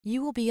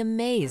You will be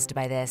amazed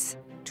by this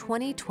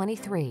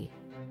 2023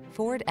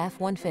 Ford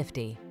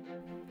F-150.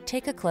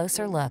 Take a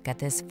closer look at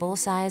this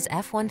full-size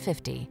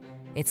F-150.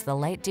 It's the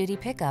light-duty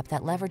pickup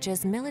that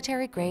leverages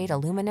military-grade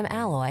aluminum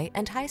alloy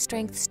and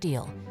high-strength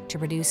steel to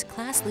produce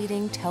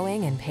class-leading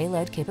towing and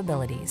payload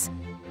capabilities.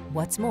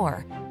 What's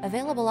more,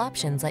 available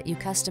options let you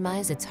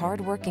customize its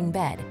hard-working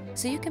bed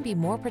so you can be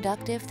more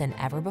productive than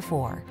ever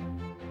before.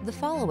 The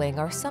following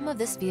are some of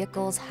this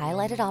vehicle's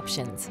highlighted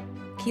options: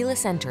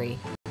 keyless entry,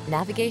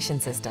 navigation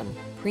system,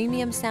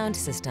 premium sound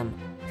system,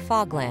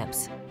 fog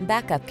lamps,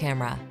 backup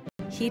camera,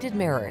 heated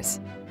mirrors,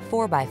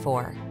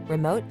 4x4,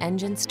 remote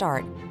engine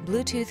start,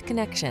 Bluetooth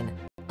connection,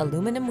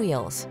 aluminum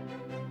wheels.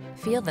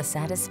 Feel the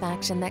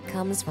satisfaction that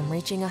comes from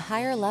reaching a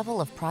higher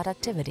level of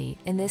productivity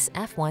in this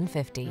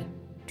F-150.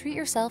 Treat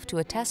yourself to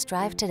a test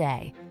drive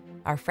today.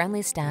 Our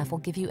friendly staff will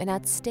give you an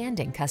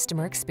outstanding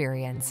customer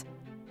experience.